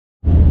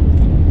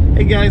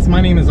Hey guys, my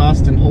name is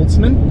Austin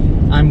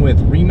Holtzman. I'm with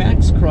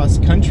Remax Cross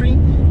Country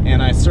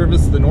and I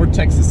service the North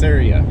Texas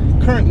area.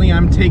 Currently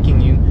I'm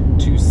taking you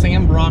to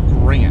Sandbrock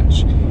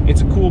Ranch.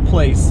 It's a cool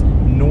place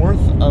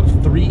north of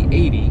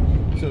 380.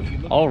 So if you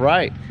look all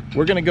right,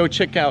 we're gonna go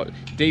check out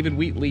David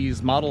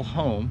Wheatley's model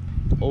home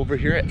over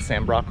here at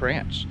Sandbrock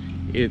Ranch.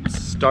 It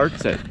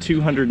starts at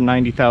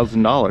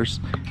 $290,000.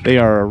 They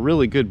are a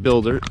really good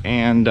builder,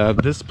 and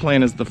this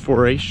plan is the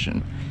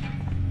 4-ation.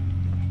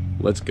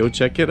 Let's go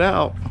check it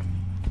out.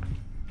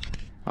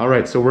 All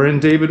right, so we're in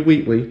David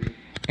Wheatley,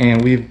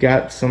 and we've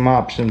got some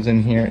options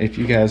in here if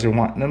you guys are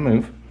wanting to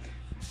move.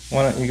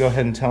 Why don't you go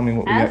ahead and tell me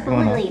what we got going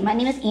on? Absolutely. My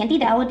name is Andy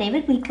Dow with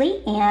David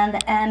Wheatley,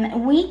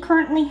 and we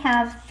currently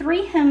have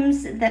 3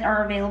 homes that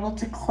are available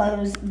to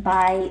close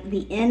by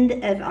the end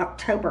of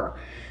October.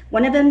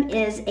 One of them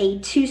is a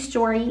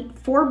 2-story,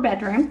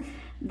 4-bedroom.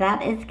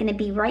 That is going to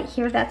be right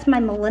here. That's my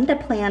Melinda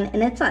plan,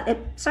 and it's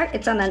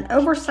on an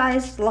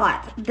oversized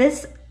lot.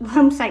 This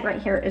home site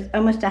right here is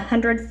almost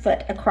 100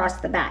 foot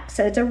across the back,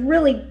 so it's a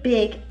really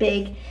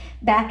big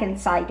back and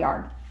side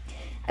yard.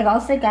 I've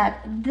also got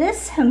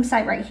this home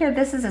site right here.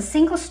 This is a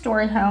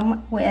single-story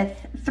home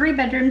with 3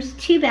 bedrooms,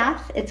 2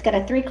 baths. It's got a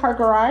 3-car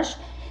garage.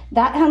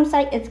 That home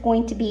site is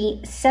going to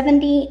be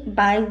 70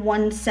 by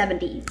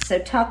 170. So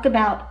talk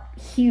about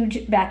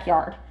huge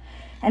backyard.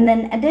 And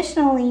then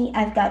additionally,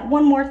 I've got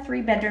one more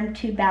 3-bedroom,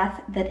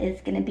 2-bath that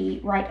is going to be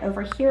right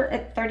over here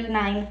at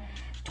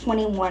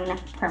 3921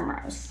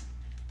 Primrose.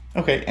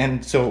 Okay,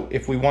 and so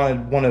if we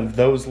wanted one of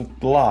those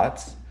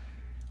lots,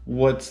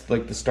 what's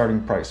like the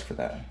starting price for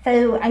that?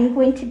 So I'm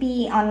going to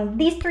be on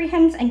these 3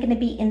 homes. I'm going to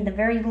be in the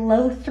very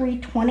low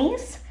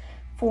 320s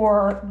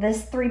for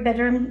this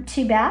 3-bedroom,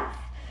 2-bath.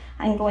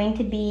 I'm going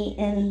to be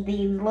in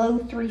the low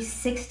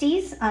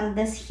 360s on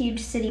this huge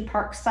city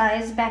park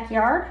size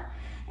backyard.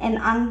 And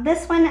on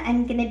this one,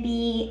 I'm going to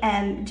be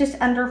just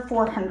under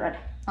 400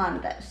 on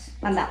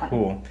that one.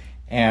 Cool.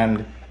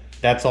 And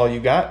that's all you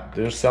got?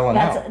 They're selling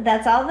out?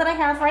 That's all that I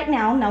have right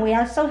now. Now we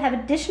also have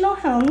additional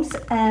homes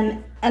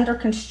under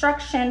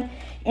construction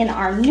in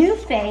our new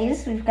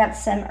phase. We've got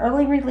some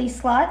early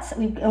release lots.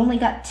 We've only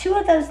got 2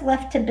 of those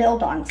left to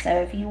build on. So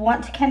if you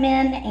want to come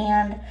in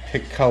and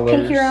pick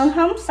your own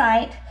home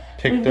site,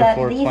 we've got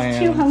these plans.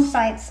 2 home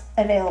sites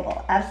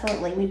available.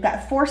 Absolutely. We've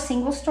got 4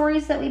 single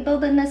stories that we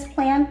build in this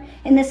plan,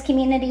 in this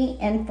community,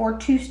 and 4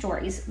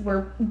 2-stories.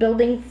 We're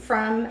building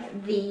from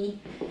the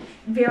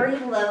very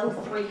low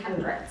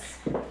 300s.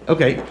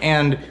 Okay,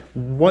 and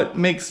what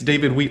makes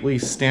David Wheatley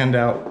stand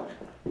out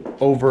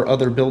over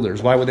other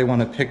builders? Why would they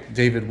want to pick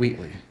David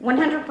Wheatley?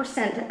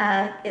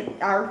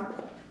 100%. Our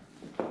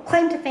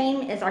claim to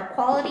fame is our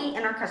quality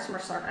and our customer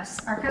service.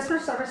 Our customer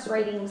service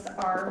ratings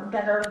are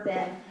better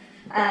than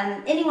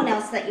anyone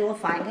else that you will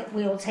find.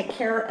 We will take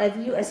care of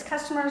you as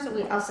customers.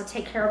 We also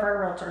take care of our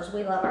realtors.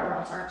 We love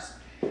our realtors.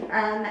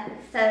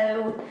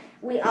 So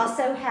we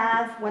also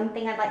have one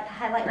thing I'd like to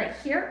highlight right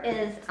here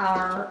is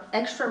our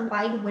extra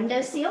wide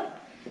window seal.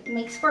 It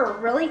makes for a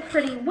really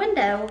pretty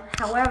window.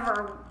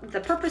 However, the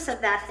purpose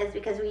of that is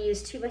because we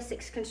use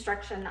 2x6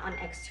 construction on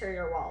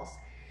exterior walls,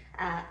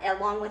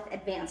 along with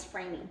advanced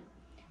framing.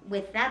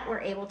 With that,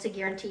 we're able to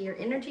guarantee your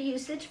energy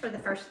usage for the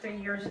first 3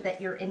 years that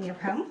you're in your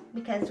home,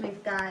 because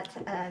we've got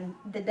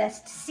the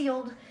best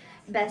sealed,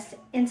 best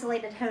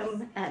insulated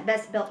home,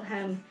 best built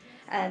home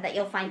that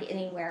you'll find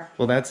anywhere.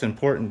 Well, that's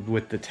important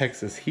with the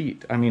Texas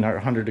heat. I mean, our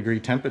 100-degree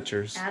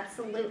temperatures.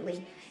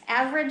 Absolutely.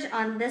 Average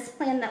on this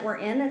plan that we're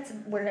in,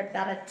 we're at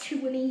about a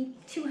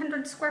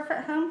 200 square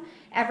foot home.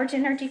 Average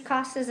energy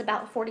cost is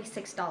about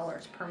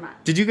 $46 per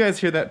month. Did you guys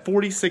hear that?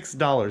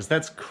 $46.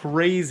 That's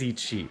crazy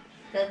cheap.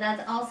 So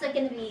that's also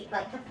going to be,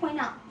 like to point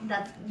out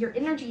that your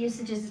energy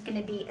usage is going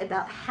to be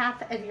about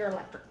half of your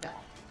electric bill.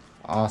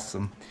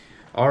 Awesome.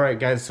 All right,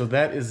 guys, so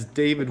that is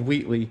David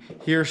Wheatley.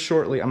 Here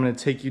shortly, I'm going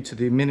to take you to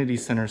the amenity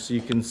center so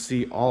you can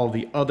see all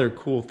the other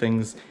cool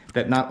things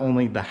that not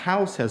only the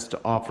house has to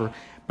offer,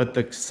 but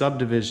the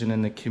subdivision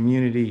and the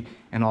community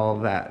and all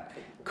of that.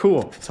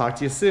 Cool. Talk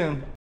to you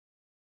soon.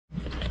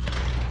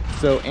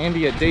 So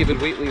Andy at David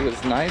Wheatley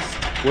was nice.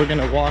 We're going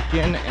to walk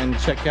in and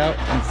check out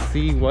and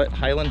see what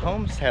Highland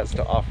Homes has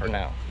to offer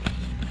now.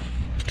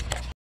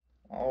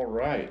 All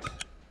right.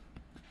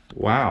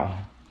 Wow.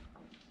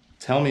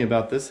 Tell me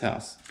about this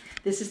house.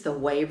 This is the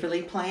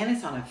Waverly plan.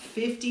 It's on a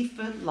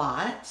 50-foot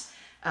lot.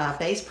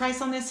 Base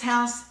price on this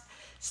house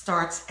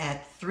starts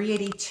at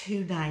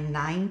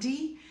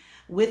 $382,990.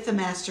 With the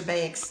master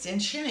bay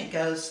extension, it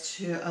goes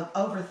to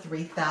over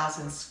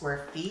 3,000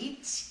 square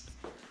feet.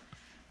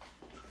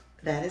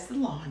 That is the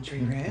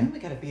laundry room. We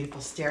got a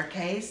beautiful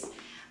staircase.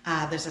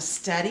 There's a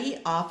study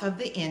off of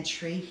the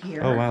entry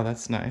here. Oh wow,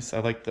 that's nice.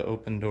 I like the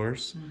open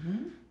doors.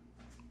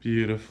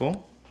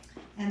 Beautiful.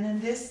 And then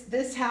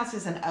this house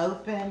is an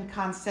open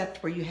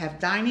concept where you have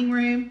dining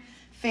room,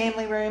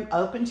 family room,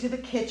 open to the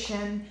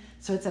kitchen.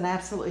 So it's an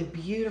absolutely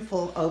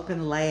beautiful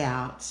open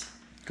layout.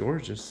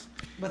 gorgeous.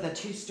 With a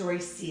 2-story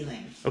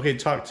ceiling. Okay,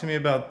 talk to me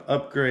about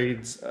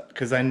upgrades,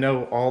 because I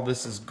know all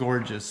this is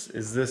gorgeous.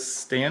 Is this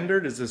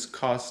standard? Is this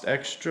cost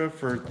extra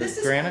for the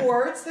This granite? is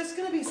quartz. There's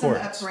going to be some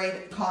Quartz.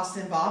 upgrade costs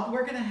involved.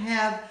 We're going to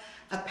have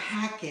a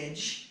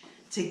package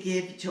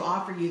to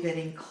offer you that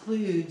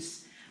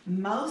includes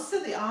most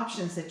of the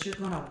options that you're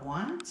going to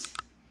want.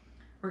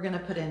 We're going to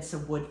put in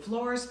some wood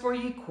floors for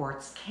you,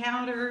 quartz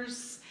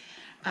counters,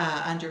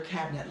 under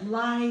cabinet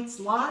lights,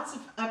 lots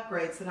of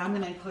upgrades that I'm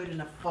going to include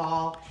in a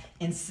fall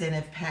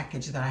incentive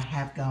package that I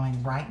have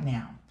going right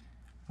now.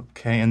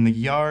 Okay, and the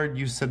yard,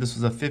 you said this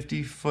was a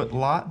 50-foot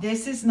lot?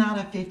 This is not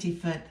a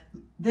 50-foot,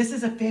 this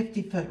is a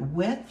 50-foot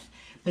width,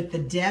 but the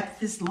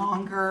depth is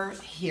longer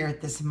here at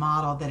this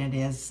model than it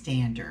is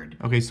standard.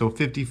 Okay, so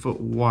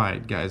 50-foot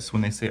wide, guys,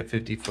 when they say a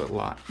 50-foot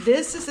lot.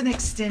 This is an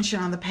extension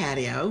on the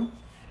patio.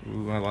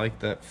 Ooh, I like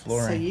that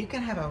flooring. So you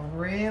can have a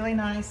really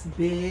nice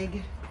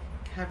big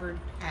covered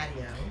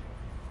patio.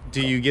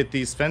 Do you get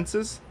these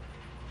fences?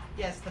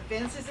 Yes, the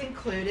fence is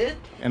included.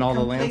 And all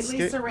the Completely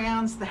landscape?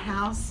 surrounds the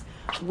house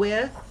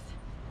within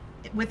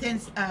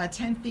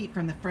 10 feet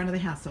from the front of the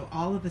house. So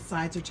all of the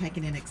sides are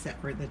taken in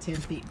except for the 10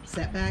 feet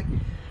setback.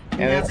 And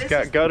Now, it's this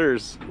got is-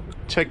 gutters.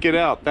 Check it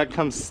out. That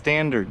comes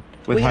standard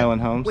with we have-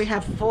 Highland Homes. We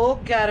have full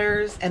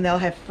gutters and they'll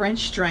have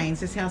French drains.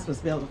 This house was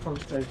built before we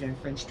started doing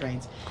French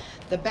drains.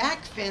 The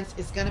back fence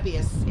is going to be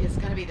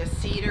the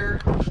cedar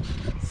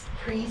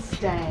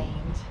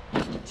pre-stained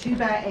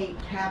 2x8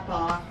 cap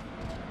off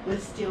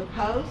with steel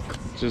posts.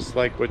 Just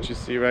like what you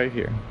see right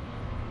here.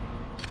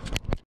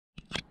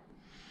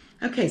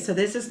 Okay, so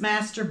this is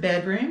master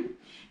bedroom.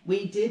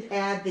 We did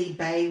add the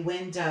bay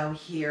window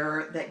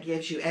here that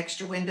gives you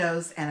extra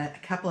windows and a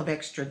couple of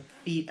extra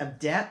feet of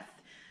depth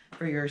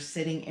for your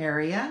sitting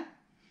area.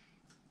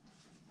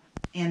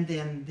 And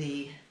then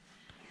the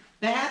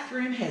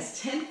bathroom has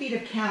 10 feet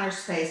of counter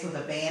space with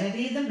a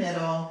vanity in the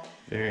middle,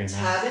 Very nice.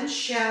 tub and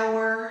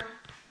shower.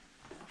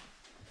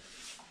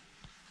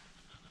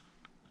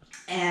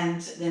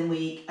 And then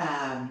we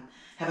have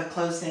a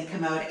closed-in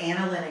commode and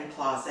a linen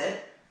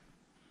closet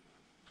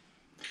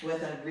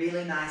with a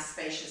really nice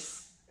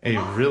spacious A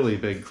closet. really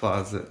big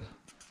closet.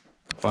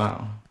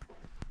 Wow.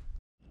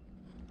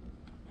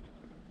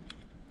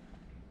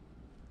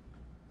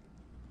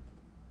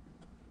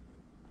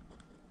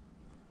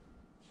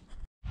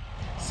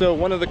 So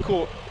one of the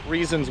cool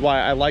reasons why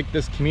I like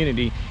this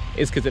community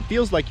is because it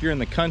feels like you're in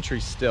the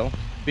country still,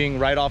 being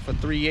right off of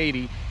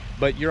 380,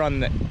 but you're on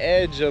the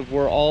edge of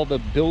where all the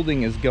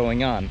building is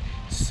going on.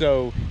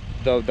 So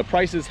the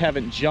prices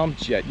haven't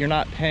jumped yet. You're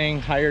not paying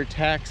higher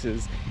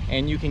taxes,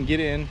 and you can get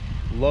in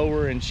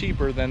lower and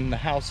cheaper than the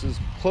houses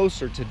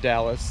closer to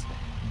Dallas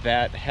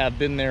that have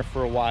been there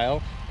for a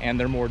while, and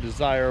they're more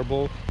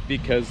desirable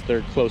because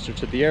they're closer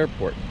to the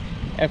airport.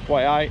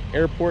 FYI,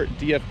 airport,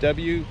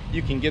 DFW,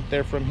 you can get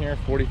there from here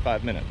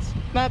 45 minutes.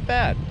 Not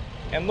bad.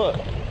 And look,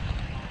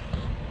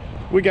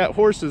 we got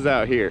horses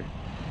out here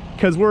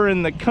because we're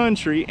in the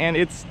country and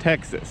it's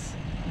Texas.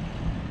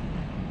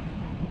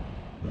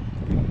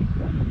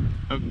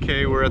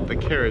 Okay, we're at the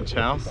carriage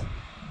house.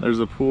 There's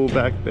a pool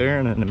back there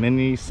and an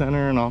amenity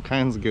center and all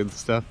kinds of good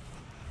stuff.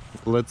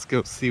 Let's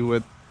go see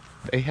what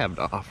they have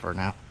to offer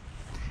now.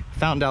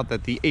 Found out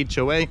that the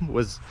HOA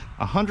was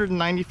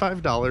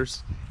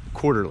 $195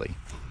 quarterly.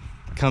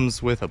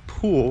 Comes with a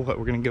pool that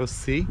we're gonna go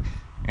see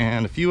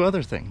and a few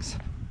other things.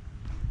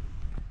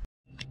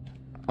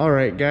 All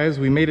right, guys,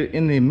 we made it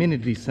in the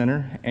amenity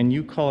center, and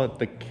you call it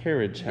the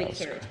carriage house.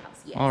 The carriage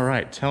house, yes. All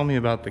right, tell me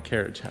about the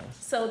carriage house.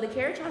 So the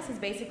carriage house is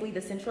basically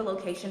the central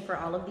location for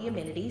all of the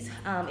amenities.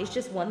 It's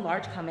just one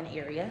large common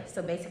area.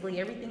 So basically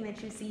everything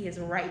that you see is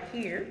right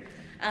here.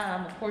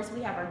 Of course,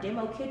 we have our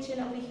demo kitchen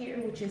over here,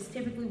 which is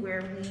typically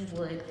where we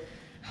would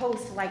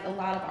host like a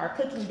lot of our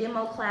cooking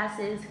demo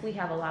classes. We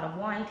have a lot of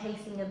wine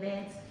tasting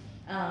events,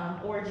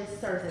 or it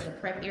just serves as a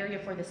prep area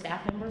for the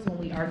staff members when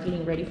we are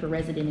getting ready for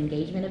resident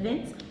engagement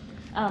events.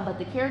 But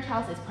the carriage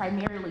house is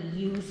primarily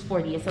used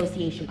for the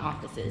association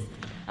offices.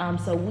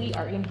 So we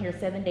are in here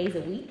 7 days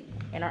a week,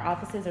 and our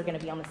offices are going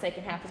to be on the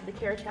second half of the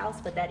carriage house,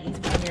 but that is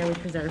primarily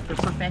preserved for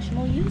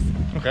professional use.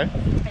 Okay.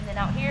 And then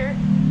out here,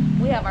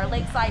 we have our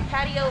lakeside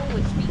patio,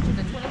 which features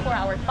a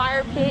 24-hour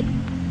fire pit.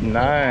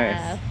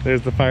 Nice.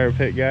 There's the fire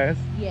pit, guys.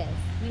 Yes,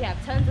 we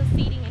have tons of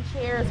seating and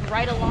chairs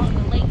right along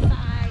the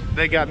lakeside.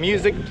 They got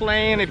music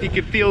playing if you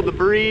could feel the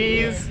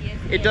breeze. Yes,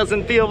 It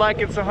doesn't feel like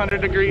it's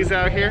 100 degrees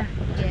out here.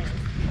 Yes.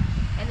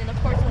 And then, of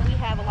course, when we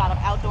have a lot of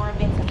outdoor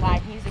events and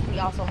live music, we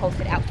also host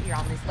it out here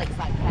on this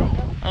lakeside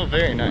patio. Oh,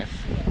 very nice.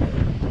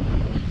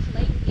 Each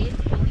lake is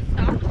fully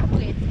stocked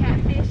with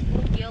catfish,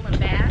 bluegill, and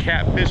bass.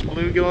 Catfish,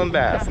 bluegill, and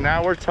bass.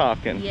 Now we're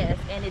talking. Yes,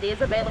 and it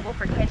is available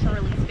for catch and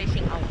release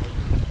fishing only.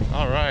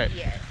 All right.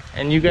 Yes.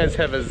 And you guys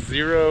have a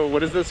zero,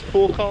 what is this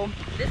pool called?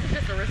 This is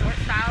just a resort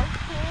style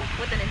pool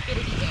with an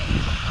infinity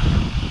edge.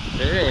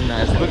 Very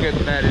nice. Look at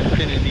that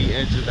infinity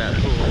edge of that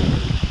pool.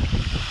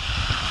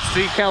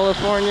 See,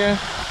 California?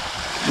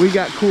 We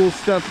got cool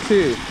stuff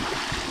too.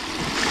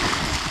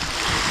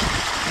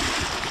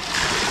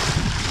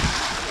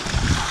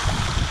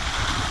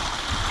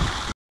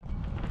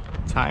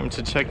 Time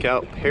to check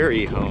out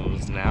Perry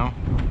Homes now.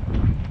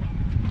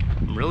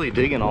 I'm really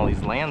digging all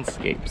these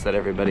landscapes that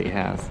everybody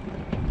has.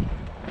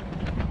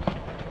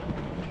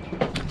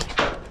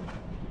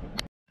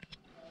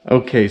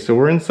 Okay, so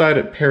we're inside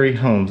at Perry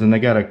Homes, and they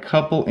got a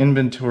couple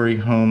inventory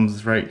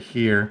homes right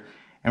here,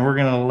 and we're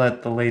gonna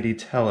let the lady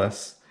tell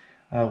us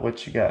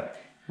what you got.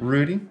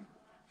 Rudy?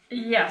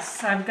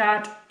 Yes, I've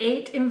got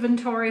 8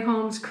 inventory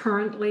homes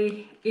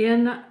currently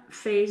in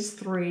phase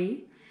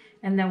 3,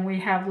 and then we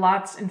have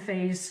lots in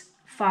phase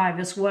 5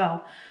 as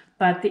well.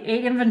 But the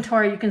 8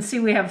 inventory, you can see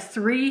we have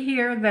 3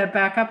 here that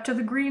back up to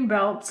the green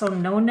belt, so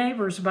no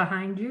neighbors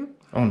behind you.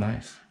 Oh,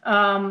 nice.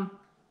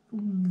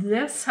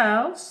 This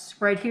house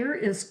right here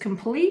is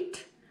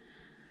complete,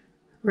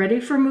 ready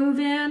for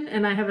move-in,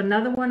 and I have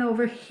another one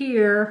over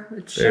here.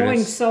 It's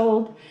showing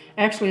sold.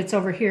 Actually, it's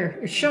over here.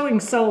 It's showing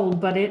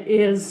sold, but it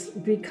is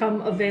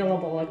become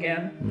available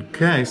again.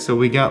 Okay, so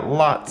we got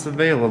lots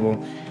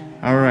available.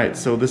 All right,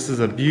 so this is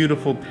a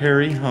beautiful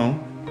Perry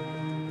home.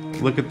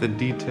 Look at the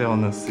detail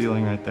in the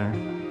ceiling right there.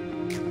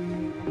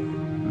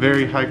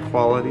 Very high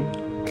quality.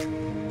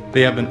 They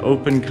have an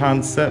open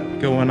concept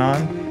going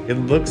on. It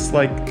looks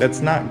like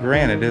that's not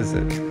granite, is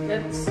it?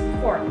 It's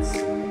quartz.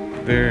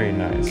 Very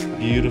nice.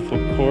 Beautiful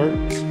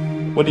quartz.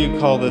 What do you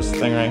call this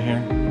thing right here?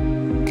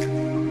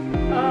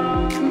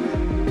 Not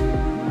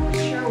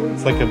sure.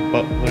 It's like a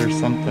butler or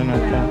something, I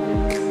thought.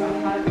 It's a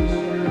hot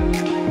chair.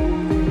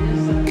 It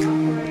is an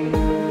upgrade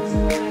for this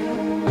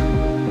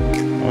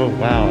item. Oh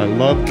wow, I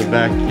love the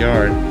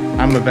backyard.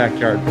 I'm a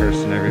backyard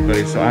person,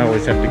 everybody, so I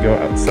always have to go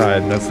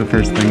outside. That's the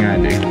first thing I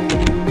do.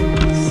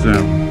 So,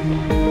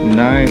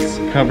 nice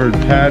covered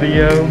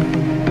patio.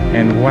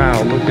 And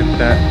wow, look at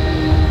that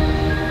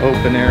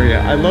open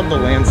area. I love the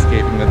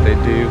landscaping that they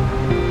do.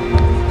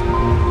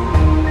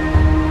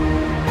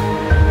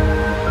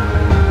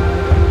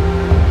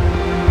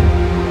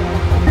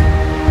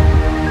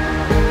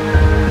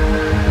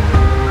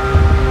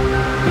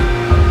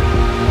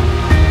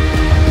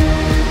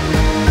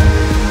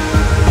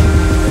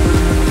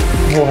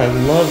 Oh, I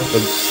love the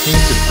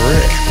painted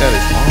brick. That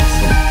is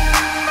awesome.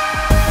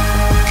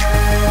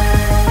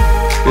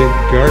 Big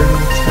garden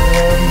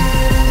tub.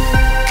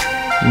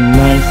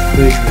 Nice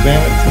big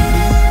vanities,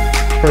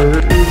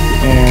 furs,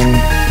 and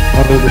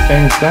they're the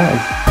same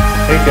size.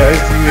 Hey guys,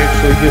 you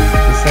actually get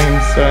the same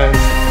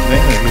size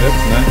vanity.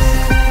 That's nice.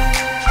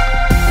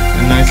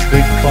 A nice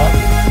big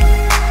closet.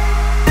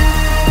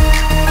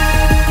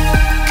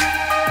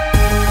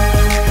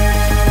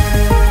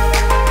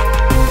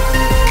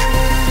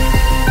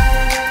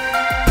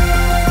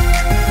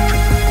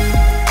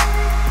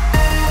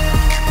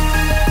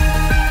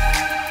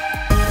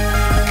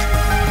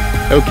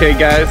 Okay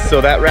guys, so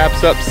that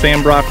wraps up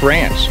Sandbrock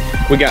Ranch.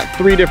 We got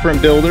 3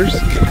 different builders,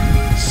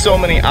 so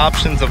many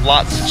options of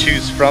lots to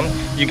choose from.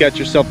 You got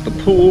yourself the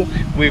pool,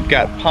 we've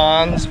got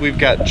ponds, we've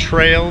got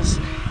trails.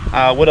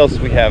 What else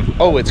do we have?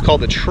 Oh, it's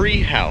called the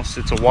Tree House.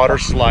 It's a water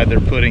slide they're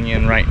putting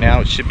in right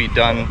now. It should be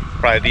done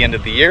by the end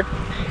of the year.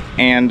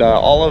 And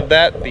all of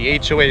that, the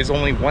HOA is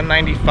only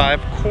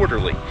 $195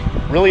 quarterly.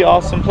 Really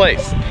awesome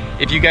place.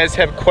 If you guys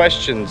have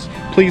questions,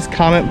 please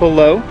comment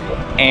below,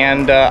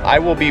 and I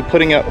will be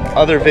putting up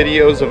other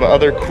videos of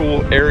other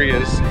cool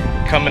areas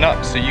coming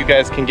up so you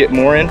guys can get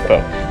more info.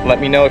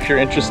 Let me know if you're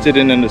interested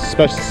in a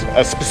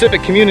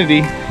specific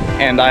community,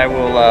 and I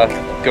will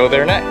go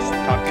there next.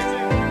 Talk to you soon.